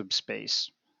effects of space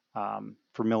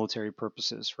for military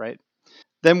purposes, right?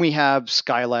 Then we have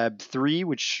Skylab 3,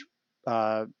 which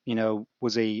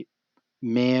was a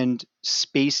manned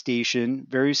space station,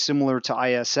 very similar to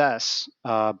ISS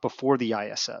before the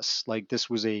ISS. Like this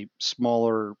was a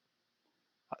smaller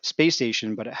space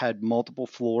station, but it had multiple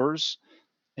floors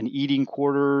and eating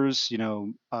quarters,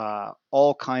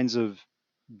 all kinds of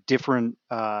different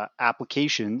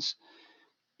applications.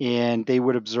 And they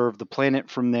would observe the planet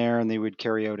from there and they would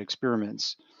carry out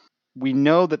experiments. We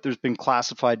know that there's been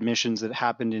classified missions that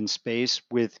happened in space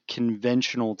with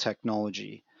conventional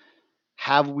technology.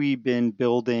 Have we been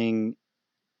building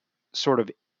sort of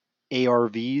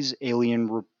ARVs,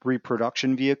 alien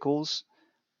reproduction vehicles?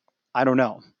 I don't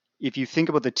know. If you think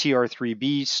about the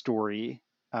TR-3B story,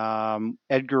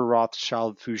 Edgar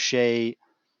Rothschild Fouché,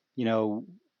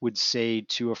 would say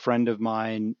to a friend of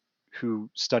mine who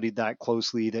studied that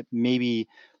closely that maybe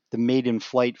the maiden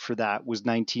flight for that was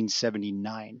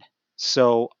 1979.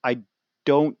 So I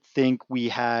don't think we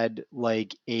had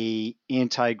like a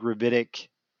anti-gravitic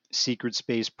secret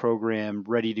space program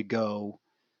ready to go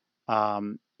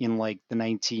in like the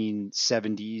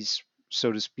 1970s,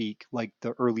 so to speak, like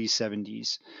the early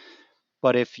 70s.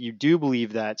 But if you do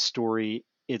believe that story,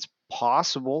 it's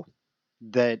possible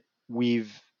that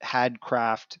we've had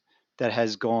craft that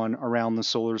has gone around the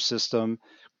solar system.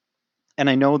 And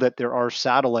I know that there are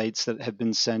satellites that have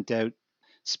been sent out,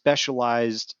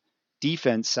 specialized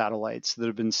defense satellites that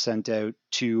have been sent out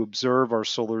to observe our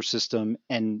solar system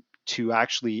and to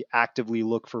actually actively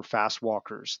look for fast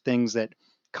walkers, things that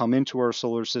come into our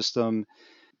solar system,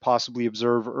 possibly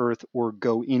observe Earth, or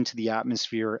go into the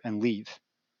atmosphere and leave.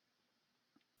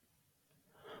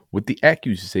 With the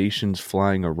accusations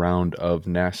flying around of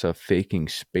NASA faking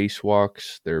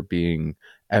spacewalks, there being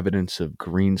evidence of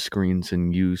green screens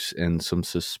in use, and some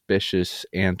suspicious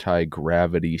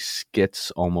anti-gravity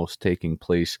skits almost taking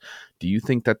place, do you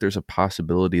think that there's a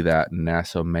possibility that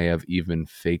NASA may have even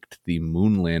faked the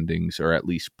moon landings, or at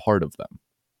least part of them?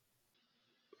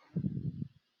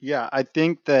 Yeah, I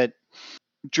think that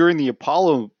during the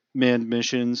Apollo manned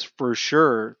missions, for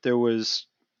sure, there was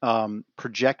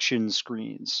projection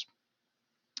screens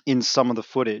in some of the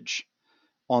footage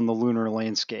on the lunar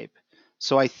landscape.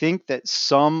 So I think that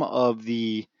some of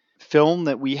the film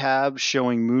that we have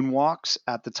showing moonwalks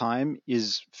at the time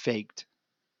is faked.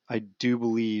 I do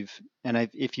believe. And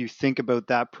if you think about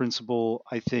that principle,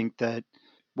 I think that,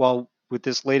 well, with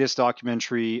this latest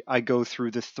documentary, I go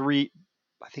through the three,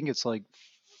 I think it's like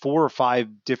 4 or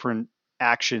 5 different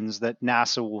actions that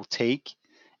NASA will take.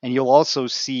 And you'll also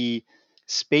see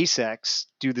SpaceX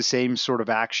do the same sort of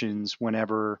actions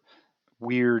whenever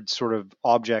weird sort of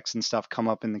objects and stuff come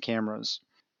up in the cameras.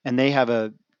 And they have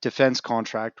a defense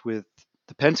contract with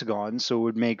the Pentagon, so it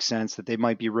would make sense that they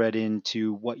might be read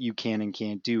into what you can and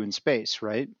can't do in space,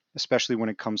 right? especially when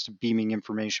it comes to beaming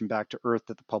information back to Earth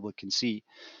that the public can see.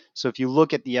 So if you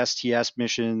look at the STS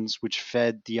missions, which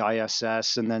fed the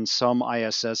ISS, and then some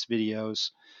ISS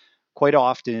videos, quite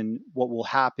often what will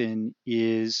happen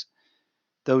is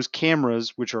those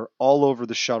cameras, which are all over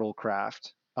the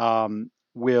shuttlecraft,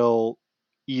 will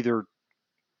either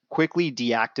quickly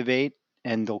deactivate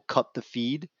and they'll cut the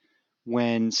feed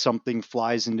when something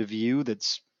flies into view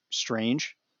that's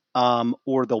strange,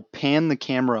 or they'll pan the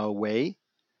camera away.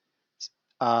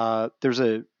 There's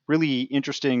a really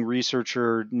interesting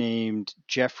researcher named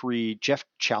Jeff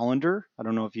Challenger. I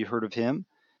don't know if you heard of him,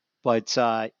 but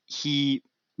he,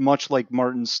 much like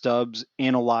Martin Stubbs,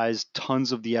 analyzed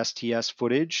tons of the STS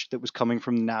footage that was coming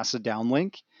from the NASA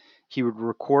downlink. He would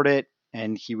record it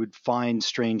and he would find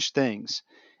strange things.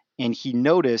 And he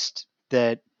noticed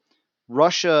that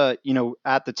Russia,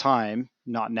 at the time,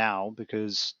 not now,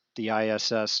 because the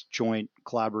ISS joint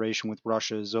collaboration with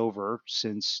Russia is over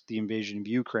since the invasion of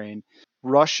Ukraine.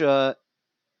 Russia,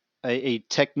 a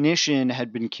technician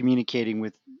had been communicating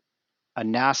with a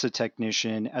NASA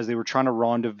technician as they were trying to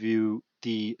rendezvous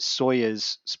the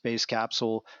Soyuz space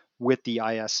capsule with the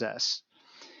ISS.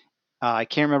 I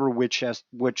can't remember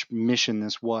which mission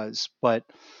this was, but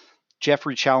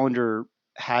Jeffrey Challenger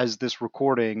has this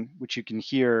recording, which you can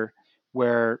hear,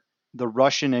 where the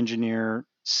Russian engineer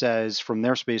says from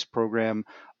their space program,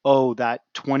 "Oh, that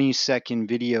 20-second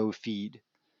video feed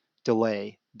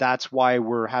delay. That's why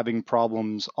we're having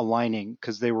problems aligning,"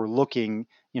 because they were looking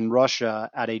in Russia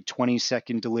at a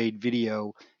 20-second delayed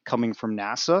video coming from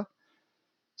NASA.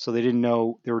 So they didn't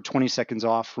know they were 20 seconds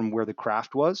off from where the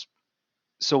craft was.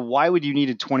 So why would you need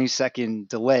a 20-second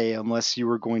delay unless you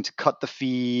were going to cut the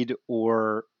feed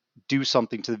or do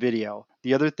something to the video?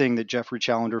 The other thing that Jeffrey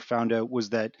Challenger found out was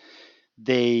that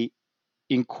they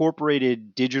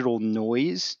incorporated digital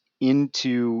noise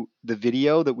into the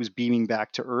video that was beaming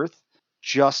back to Earth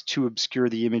just to obscure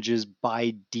the images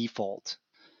by default.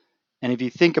 And if you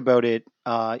think about it,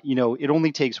 it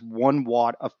only takes 1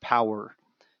 watt of power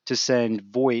to send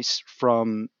voice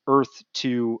from Earth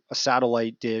to a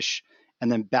satellite dish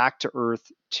and then back to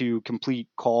Earth to complete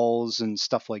calls and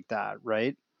stuff like that,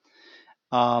 right?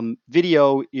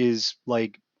 Video is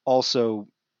like also,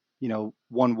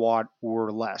 1 watt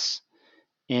or less.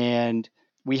 And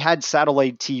we had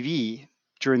satellite TV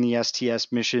during the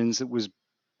STS missions that was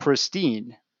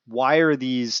pristine. Why are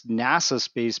these NASA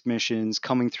space missions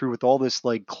coming through with all this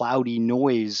like cloudy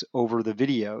noise over the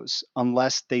videos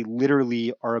unless they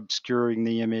literally are obscuring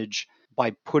the image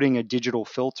by putting a digital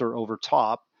filter over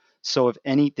top? So if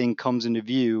anything comes into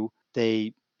view,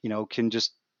 they, can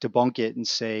just debunk it and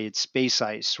say it's space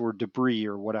ice or debris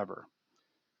or whatever.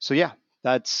 So yeah,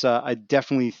 that's I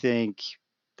definitely think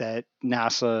that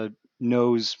NASA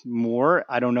knows more.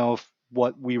 I don't know if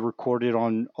what we recorded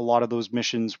on a lot of those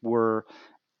missions were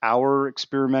our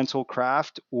experimental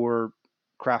craft or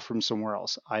craft from somewhere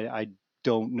else. I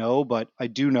don't know, but I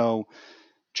do know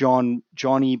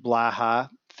Johnny Blaha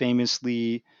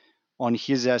famously on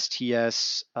his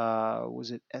STS,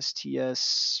 was it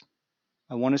STS?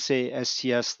 I want to say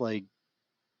STS like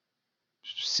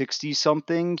 60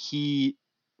 something. He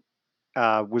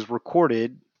was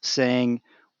recorded saying,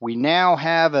 "We now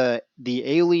have the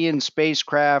alien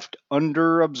spacecraft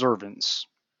under observance."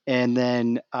 And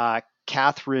then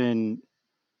Catherine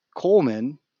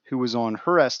Coleman, who was on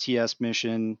her STS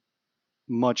mission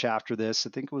much after this, I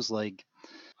think it was like,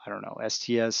 I don't know,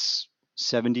 STS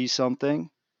 70 something.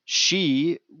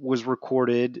 She was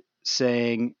recorded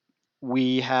saying,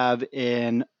 "We have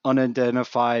an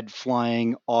unidentified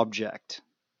flying object."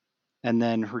 And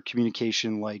then her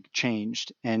communication like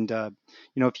changed. And,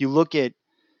 if you look at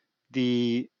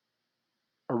the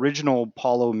original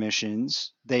Apollo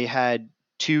missions, they had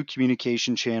 2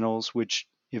 communication channels, which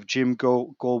if Jim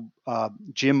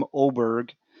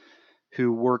Oberg,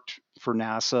 who worked for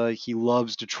NASA, he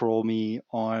loves to troll me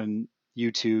on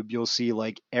YouTube. You'll see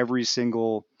like every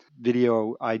single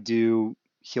video I do,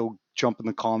 he'll jump in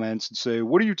the comments and say,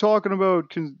 "What are you talking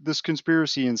about? This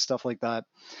conspiracy," and stuff like that.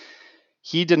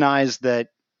 He denies that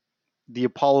the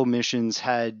Apollo missions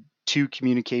had 2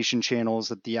 communication channels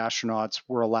that the astronauts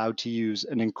were allowed to use: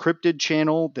 an encrypted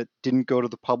channel that didn't go to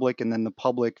the public, and then the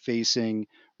public facing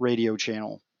radio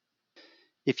channel.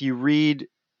 If you read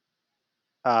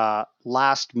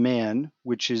Last Man,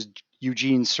 which is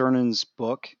Eugene Cernan's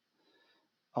book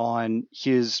on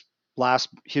his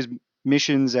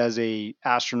missions as a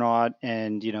astronaut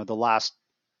and the last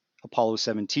Apollo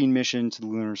 17 mission to the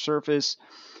lunar surface,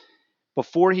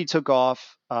 before he took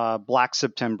off, Black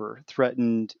September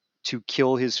threatened to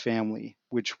kill his family,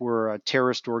 which were a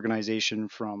terrorist organization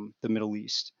from the Middle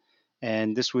East.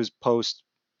 And this was post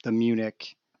the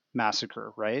Munich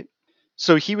massacre, right?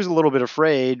 So he was a little bit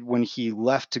afraid when he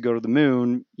left to go to the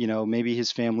moon, maybe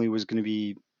his family was going to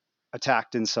be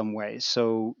attacked in some way.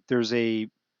 So there's a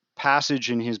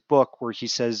passage in his book where he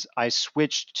says, I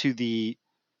switched to the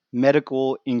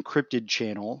medical encrypted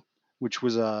channel, which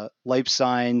was a life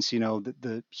signs,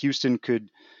 the Houston could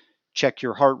check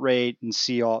your heart rate and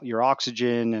see all your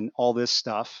oxygen and all this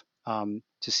stuff, to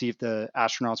see if the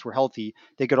astronauts were healthy.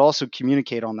 They could also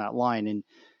communicate on that line. And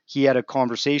he had a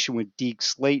conversation with Deke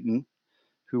Slayton,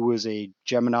 who was a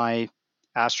Gemini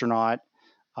astronaut,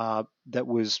 that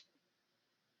was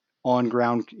in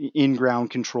ground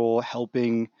control,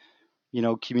 helping,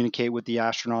 communicate with the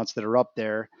astronauts that are up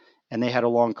there. And they had a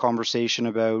long conversation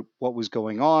about what was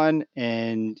going on.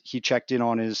 And he checked in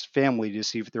on his family to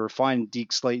see if they were fine.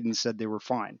 Deke Slayton said they were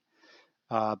fine.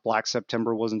 Black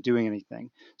September wasn't doing anything.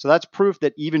 So that's proof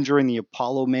that even during the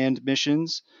Apollo manned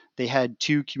missions, they had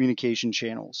two communication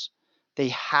channels. They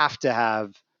have to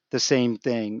have the same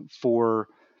thing for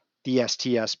the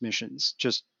STS missions.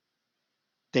 Just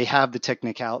they have the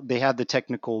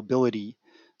technical ability.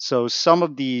 So some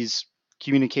of these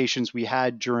communications we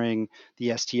had during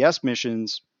the STS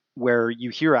missions, where you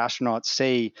hear astronauts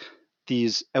say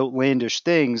these outlandish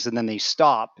things and then they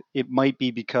stop, it might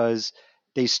be because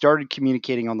they started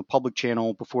communicating on the public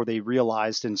channel before they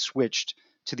realized and switched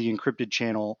to the encrypted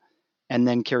channel and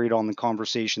then carried on the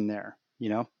conversation there,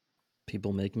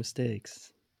 People make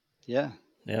mistakes. Yeah.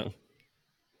 Yeah.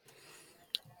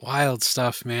 Wild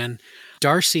stuff, man.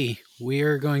 Darcy, we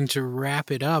are going to wrap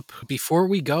it up. Before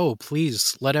we go,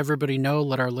 please let everybody know,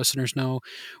 let our listeners know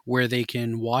where they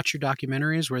can watch your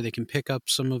documentaries, where they can pick up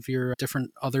some of your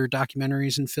different other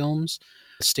documentaries and films.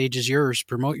 The stage is yours.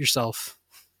 Promote yourself.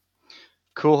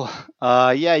 Cool.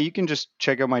 Yeah, you can just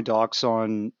check out my docs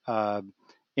on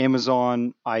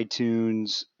Amazon,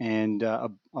 iTunes, and a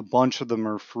bunch of them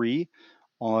are free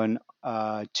on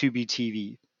Tubi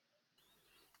TV.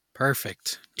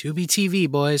 Perfect. Tubi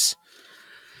TV, boys.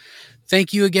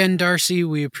 Thank you again, Darcy.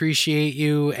 We appreciate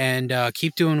you, and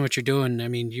keep doing what you're doing. I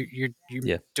mean, you're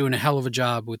Yeah. doing a hell of a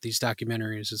job with these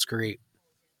documentaries. It's great.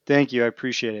 Thank you. I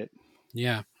appreciate it.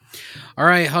 Yeah. All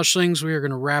right, Hushlings, we are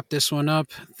going to wrap this one up.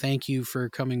 Thank you for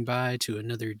coming by to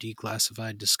another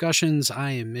Declassified Discussions.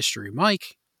 I am Mystery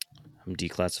Mike. I'm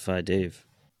Declassified Dave.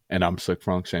 And I'm Sick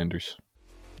Frank Sanders.